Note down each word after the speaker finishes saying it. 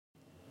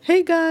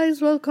Hey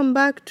guys, welcome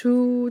back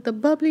to the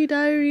Bubbly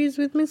Diaries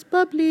with Miss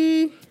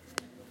Bubbly.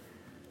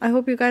 I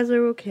hope you guys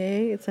are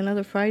okay. It's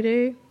another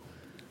Friday,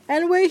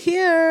 and we're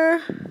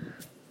here.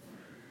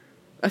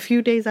 A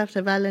few days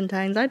after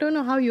Valentine's. I don't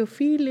know how you're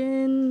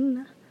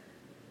feeling.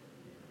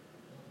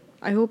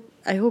 I hope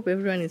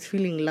everyone is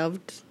feeling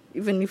loved,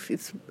 even if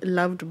it's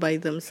loved by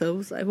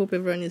themselves. I hope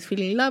everyone is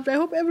feeling loved. I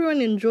hope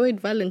everyone enjoyed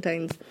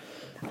Valentine's.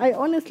 I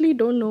honestly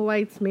don't know why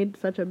it's made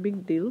such a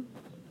big deal.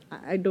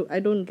 I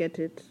don't get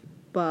it.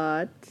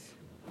 But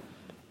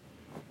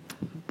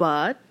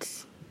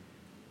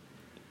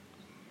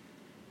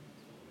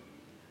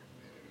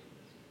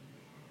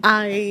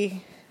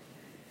I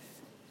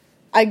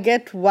I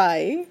get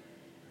why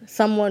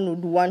someone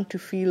would want to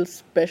feel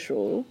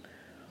special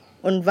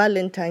on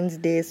Valentine's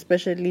Day,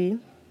 especially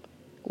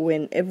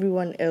when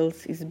everyone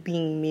else is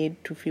being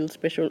made to feel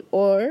special,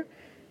 or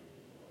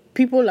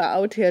people are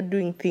out here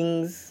doing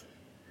things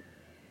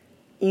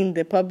in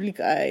the public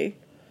eye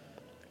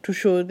to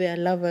show their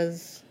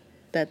lovers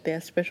that they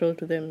are special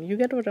to them. You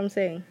get what I'm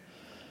saying?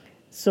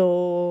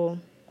 So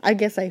I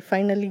guess I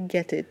finally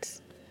get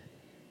it.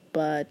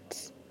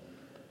 But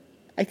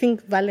I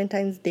think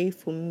Valentine's Day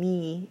for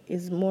me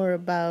is more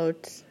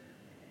about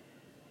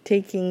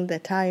taking the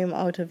time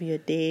out of your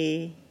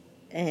day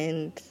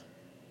and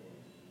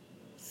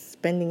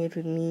spending it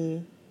with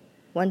me,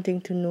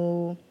 wanting to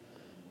know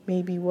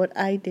maybe what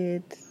I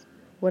did,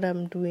 what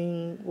I'm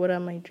doing, what are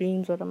my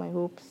dreams, what are my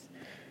hopes.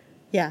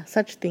 Yeah,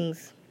 such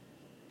things.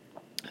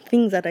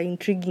 Things that are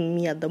intriguing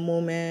me at the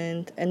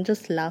moment, and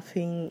just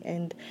laughing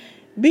and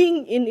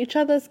being in each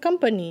other's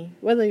company.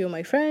 Whether you're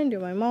my friend, you're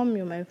my mom,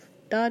 you're my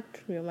dad,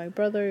 you're my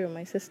brother, you're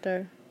my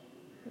sister,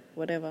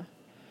 whatever.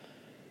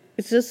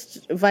 It's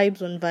just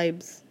vibes on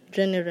vibes,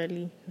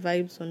 generally.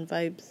 Vibes on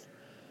vibes.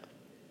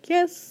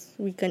 Yes,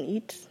 we can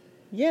eat.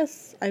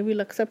 Yes, I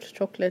will accept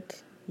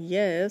chocolate.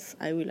 Yes,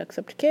 I will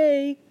accept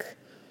cake.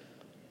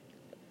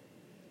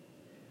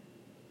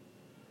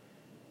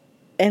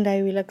 And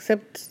I will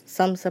accept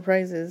some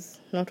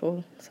surprises, not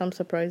all, some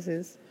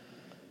surprises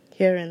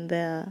here and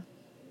there.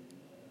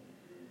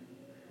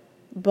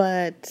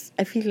 But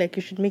I feel like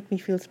you should make me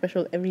feel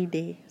special every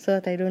day so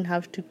that I don't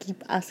have to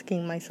keep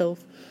asking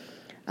myself,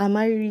 am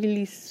I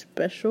really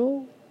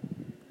special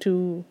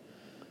to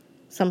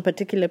some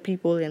particular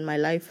people in my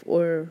life,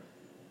 or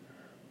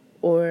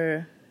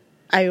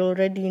I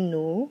already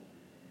know,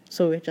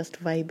 so we're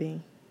just vibing.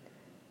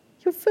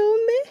 You feel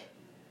me?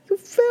 You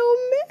feel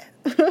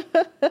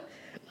me?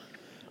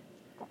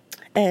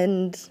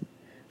 And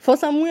for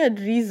some weird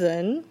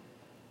reason,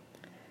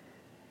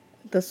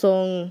 the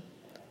song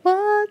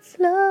 "What's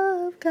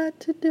Love Got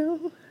to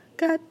Do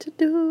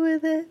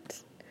with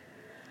It?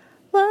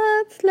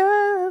 What's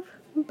love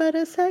but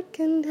a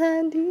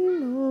second-hand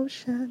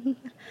emotion?"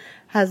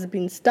 has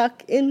been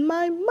stuck in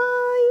my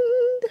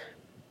mind.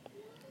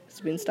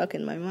 It's been stuck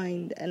in my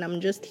mind, and I'm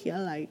just here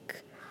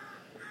like,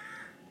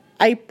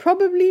 I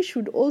probably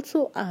should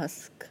also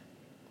ask,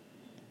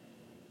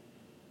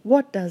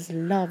 what does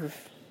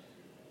love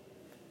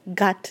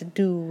got to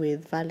do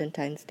with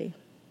Valentine's Day?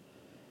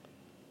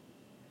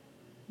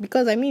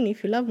 Because I mean,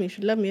 if you love me, you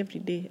should love me every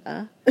day.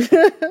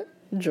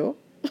 Joe.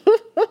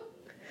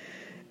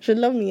 Should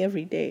love me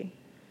every day.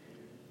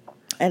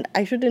 And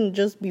I shouldn't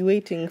just be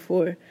waiting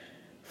for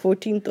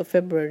 14th of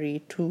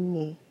February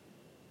to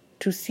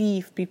see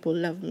if people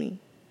love me.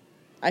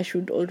 I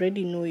should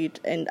already know it,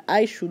 and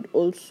I should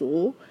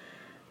also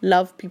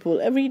love people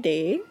every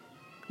day,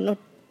 not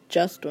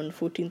just on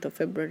 14th of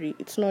February.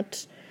 It's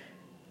not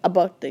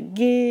about the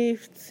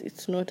gifts,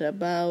 it's not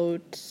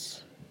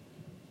about,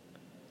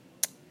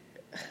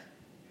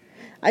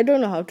 I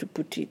don't know how to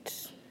put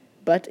it,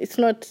 but it's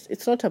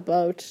not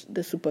about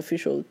the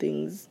superficial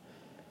things.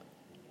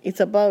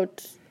 It's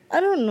about, I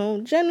don't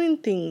know, genuine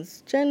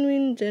things,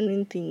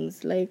 genuine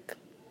things. Like,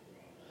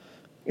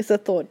 it's a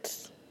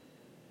thought.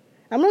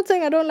 I'm not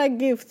saying I don't like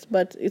gifts,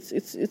 but it's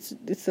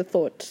a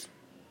thought.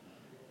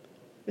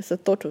 It's a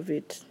thought of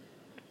it.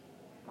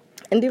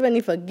 And even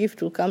if a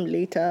gift will come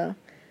later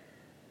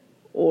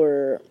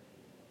or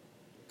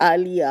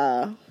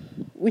earlier,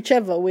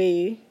 whichever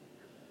way,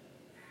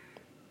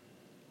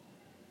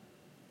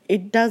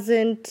 it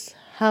doesn't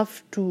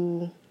have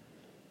to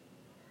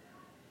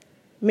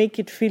make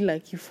it feel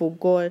like you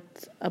forgot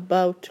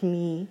about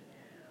me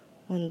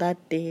on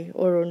that day,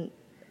 or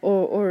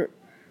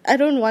I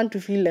don't want to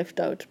feel left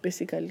out,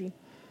 basically.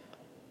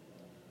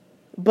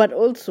 But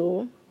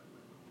also,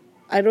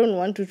 I don't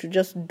want you to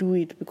just do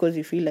it because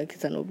you feel like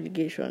it's an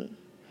obligation.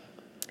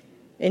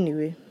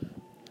 Anyway,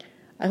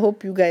 I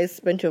hope you guys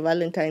spent your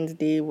Valentine's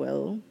Day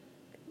well.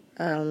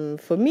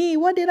 For me,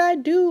 what did I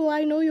do?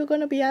 I know you're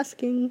going to be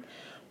asking,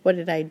 what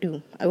did I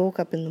do? I woke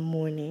up in the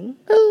morning.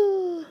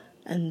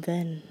 And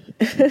then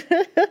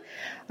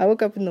I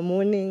woke up in the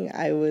morning.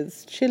 I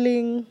was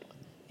chilling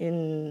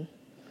in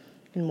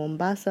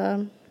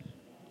Mombasa.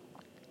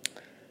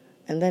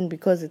 And then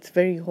because it's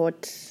very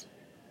hot,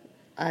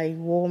 I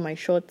wore my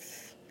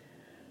shorts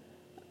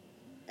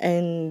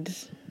and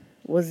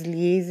was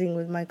liaising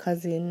with my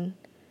cousin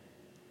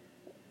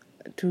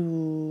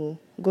to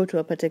go to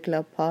a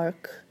particular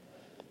park.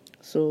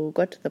 So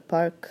got to the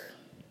park.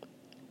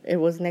 It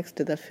was next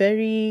to the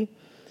ferry.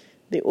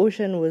 The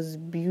ocean was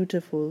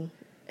beautiful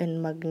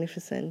and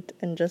magnificent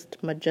and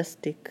just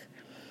majestic.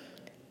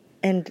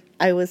 And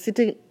I was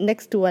sitting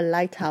next to a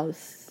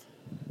lighthouse.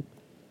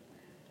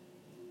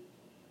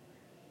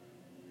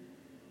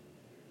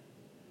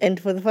 And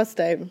for the first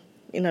time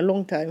in a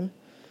long time,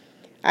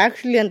 I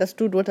actually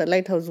understood what a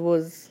lighthouse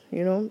was,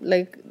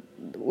 like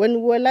when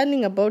we were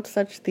learning about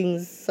such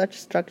things, such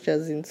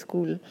structures in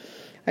school,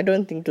 I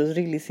don't think it was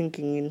really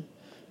sinking in.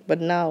 But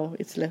now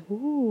it's like,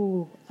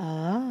 ooh,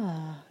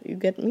 you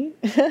get me?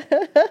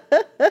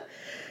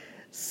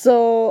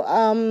 So,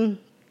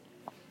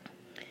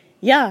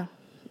 yeah,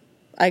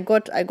 I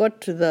got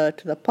to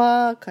the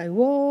park. I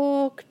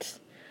walked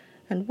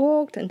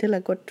until I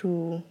got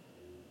to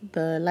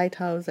the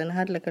lighthouse, and I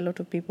had like a lot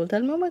of people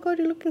tell me, "Oh my God,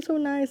 you're looking so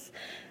nice."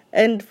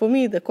 And for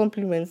me, the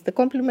compliments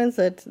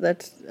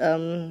that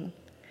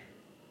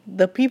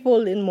the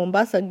people in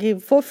Mombasa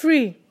give for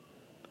free,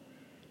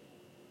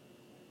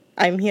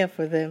 I'm here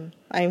for them.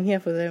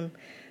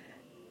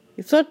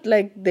 It's not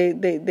like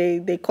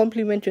they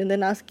compliment you and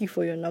then ask you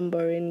for your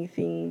number or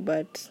anything,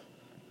 but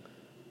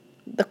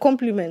the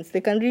compliments,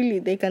 they can really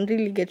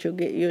get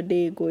your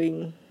day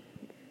going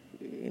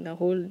in a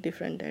whole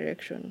different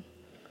direction.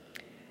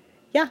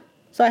 Yeah,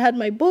 so I had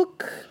my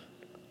book,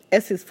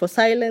 S is for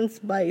Silence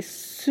by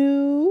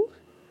Sue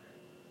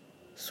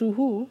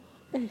who?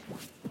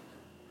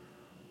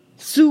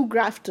 Sue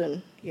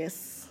Grafton.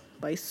 Yes,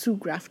 by Sue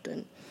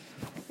Grafton.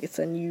 It's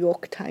a New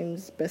York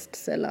Times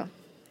bestseller.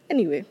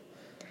 Anyway,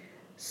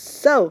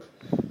 so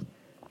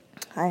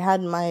I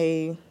had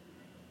my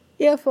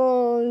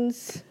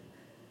earphones,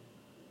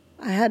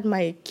 I had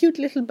my cute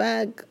little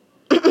bag,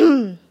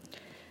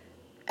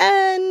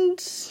 and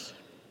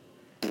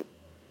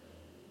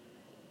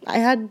I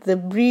had the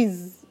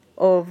breeze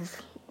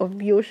of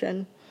the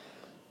ocean.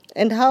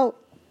 And how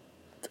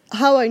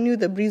I knew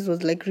the breeze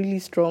was like really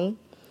strong,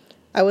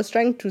 I was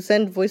trying to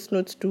send voice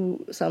notes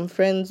to some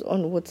friends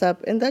on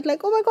WhatsApp, and they're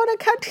like, "Oh my God, I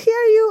can't hear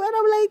you." And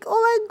I'm like,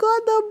 "Oh my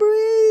God, the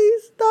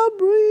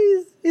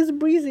breeze is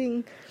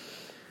breezing."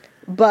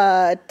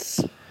 But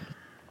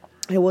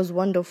it was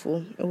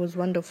wonderful.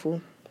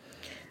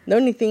 The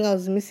only thing I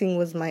was missing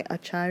was my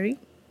achari.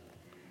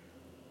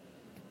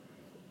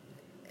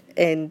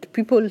 And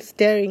people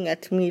staring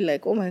at me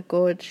like, "Oh my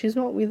God, she's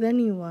not with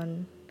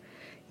anyone."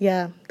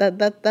 Yeah,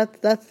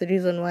 that's the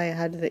reason why I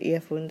had the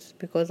earphones,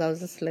 because I was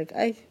just like,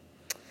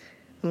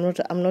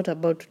 I'm not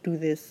about to do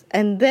this.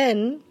 And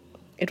then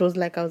it was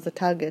like I was the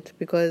target,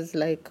 because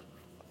like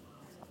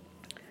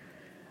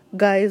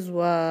there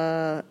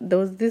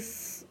was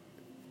this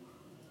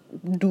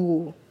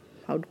duo,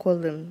 I would call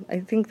them.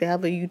 I think they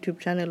have a YouTube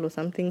channel or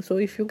something. So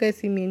if you guys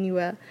see me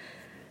anywhere,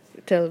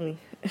 tell me.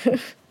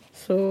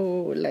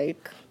 So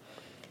like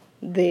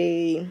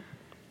they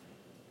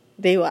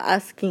were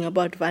asking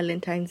about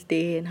Valentine's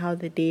Day and how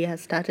the day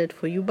has started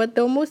for you, but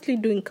they were mostly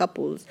doing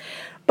couples.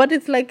 But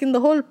it's like in the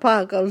whole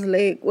park, I was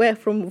like,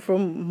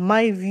 from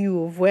my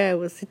view of where I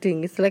was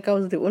sitting, it's like I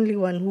was the only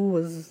one who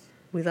was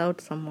without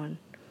someone.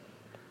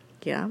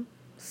 Yeah.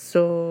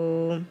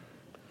 So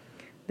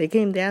they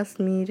came, they asked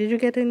me, "Did you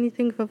get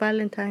anything for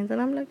Valentine's?"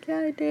 And I'm like, "Yeah,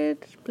 I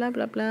did, blah,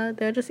 blah, blah."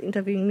 They're just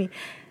interviewing me.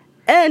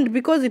 And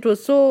because it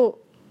was so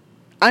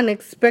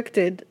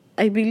unexpected,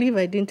 I believe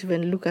I didn't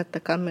even look at the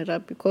camera,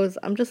 because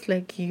I'm just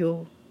like,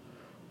 yo,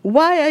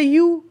 why are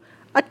you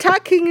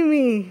attacking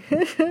me?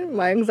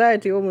 My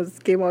anxiety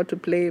almost came out to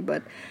play,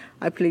 but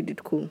I played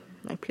it cool.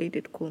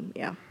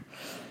 Yeah.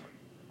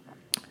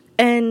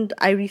 And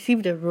I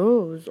received a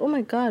rose. Oh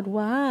my God,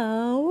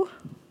 wow.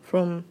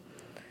 From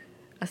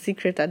a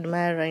secret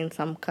admirer in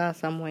some car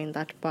somewhere in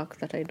that park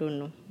that I don't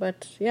know.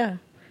 But yeah,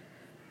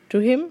 to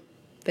him,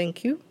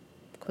 thank you,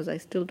 because I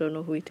still don't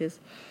know who it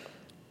is.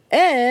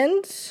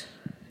 And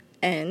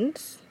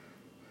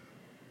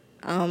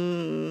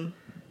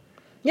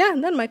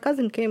then my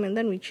cousin came, and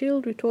then we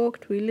chilled, we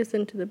talked, we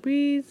listened to the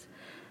breeze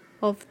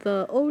of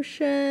the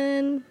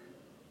ocean,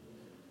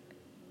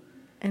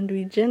 and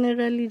we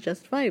generally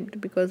just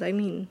vibed, because I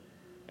mean,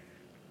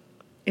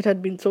 it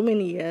had been so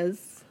many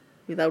years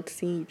without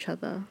seeing each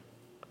other,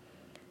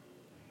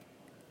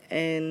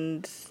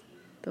 and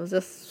there was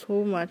just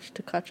so much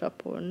to catch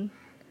up on.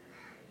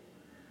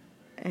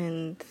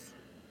 And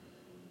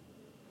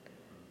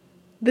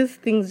these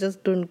things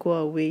just don't go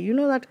away. You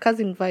know, that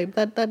cousin vibe,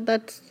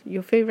 that's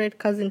your favorite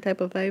cousin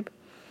type of vibe,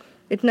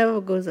 it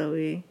never goes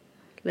away.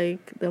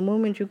 Like, the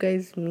moment you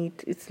guys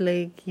meet, it's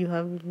like you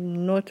have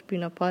not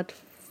been apart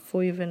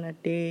for even a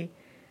day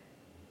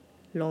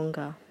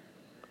longer.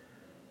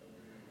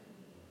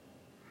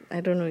 I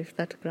don't know if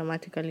that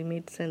grammatically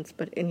made sense,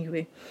 but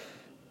anyway,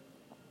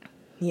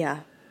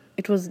 yeah,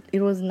 it was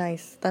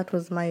nice. That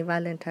was my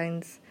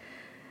Valentine's.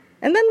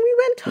 And then we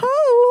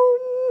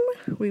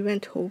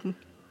went home.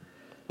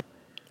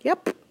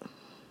 Yep.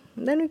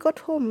 And then we got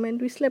home and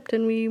we slept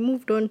and we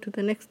moved on to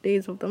the next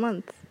days of the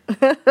month.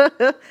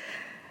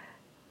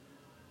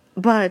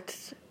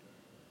 But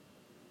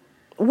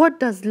what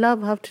does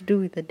love have to do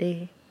with the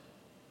day?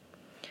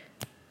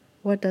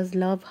 What does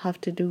love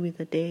have to do with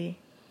the day?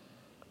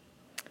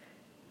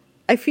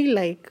 I feel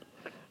like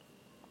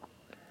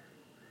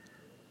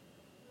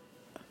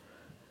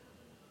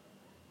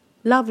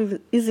love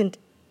isn't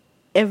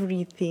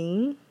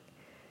everything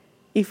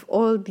if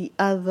all the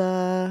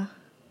other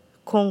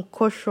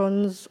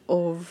concussions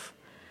of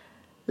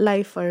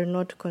life are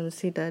not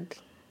considered.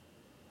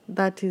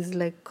 That is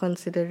like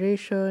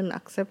consideration,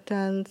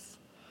 acceptance,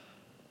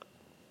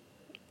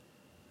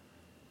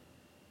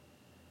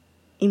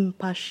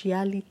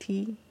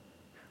 impartiality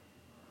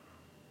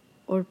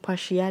or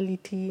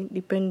partiality,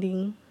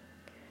 depending.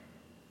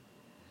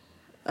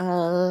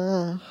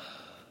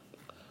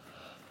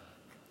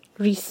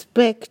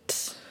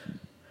 Respect,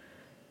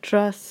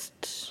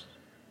 trust,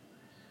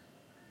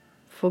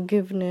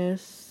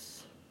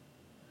 forgiveness.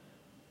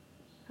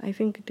 I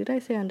think, did I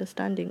say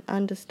understanding?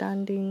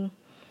 Understanding.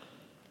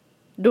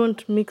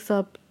 Don't mix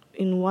up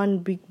in one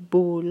big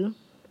bowl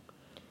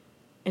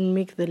and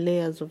make the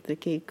layers of the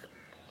cake.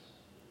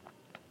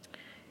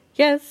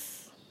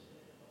 Yes,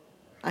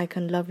 I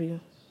can love you.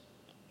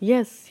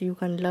 Yes, you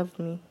can love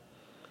me.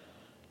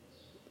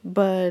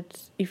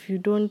 But if you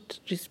don't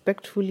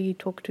respectfully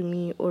talk to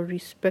me or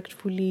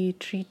respectfully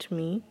treat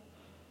me,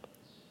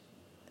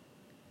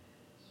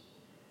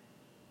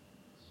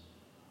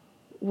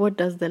 what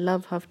does the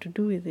love have to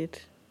do with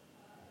it?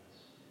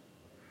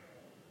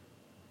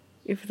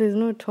 If there's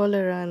no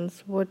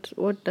tolerance, what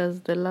does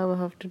the love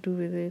have to do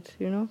with it,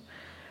 you know?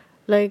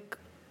 Like,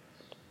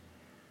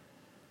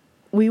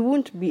 we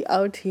won't be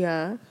out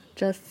here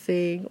just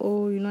saying,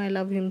 oh, you know, I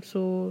love him,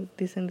 so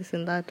this and this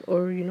and that,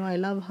 or, you know, I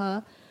love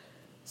her,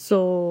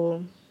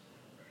 so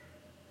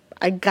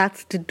I got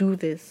to do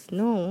this.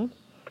 No.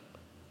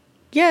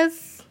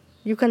 Yes,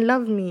 you can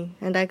love me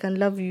and I can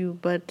love you,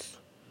 but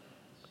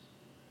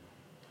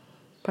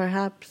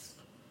perhaps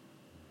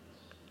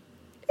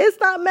it's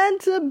not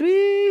meant to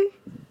be.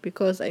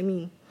 Because, I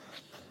mean,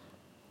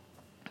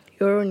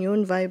 you're on your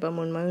own vibe, I'm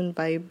on my own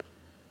vibe,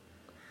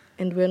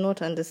 and we're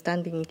not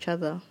understanding each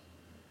other.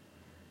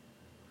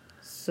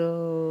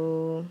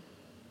 So,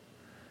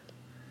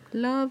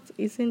 love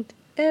isn't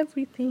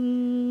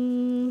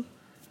everything.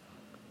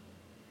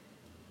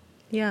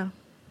 Yeah.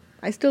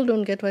 I still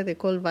don't get why they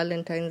call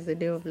Valentine's the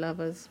Day of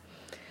Lovers.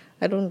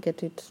 I don't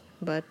get it.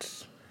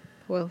 But,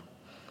 well,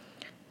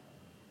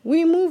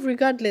 we move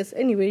regardless.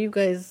 Anyway, you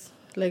guys,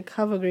 like,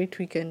 have a great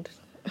weekend.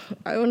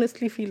 I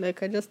honestly feel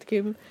like I just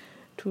came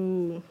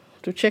to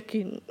check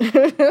in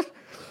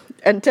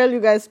and tell you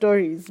guys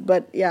stories.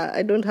 But, yeah,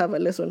 I don't have a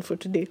lesson for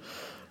today.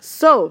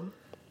 So,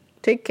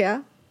 take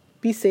care.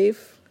 Be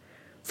safe.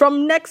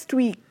 From next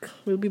week,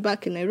 we'll be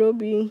back in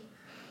Nairobi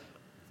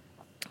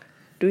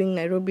doing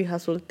Nairobi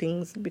hustle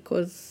things,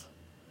 because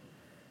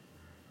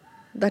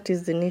that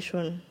is the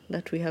nation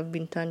that we have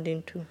been turned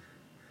into.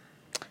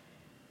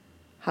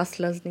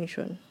 Hustlers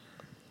Nation.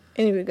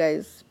 Anyway,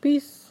 guys,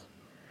 peace.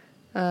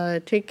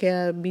 Take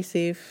care. Be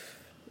safe.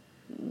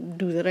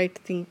 Do the right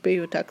thing. Pay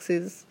your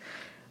taxes.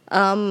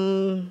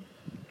 Yeah,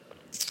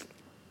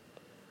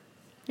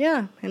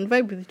 and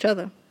vibe with each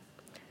other.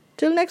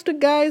 Till next week,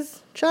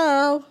 guys.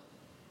 Ciao.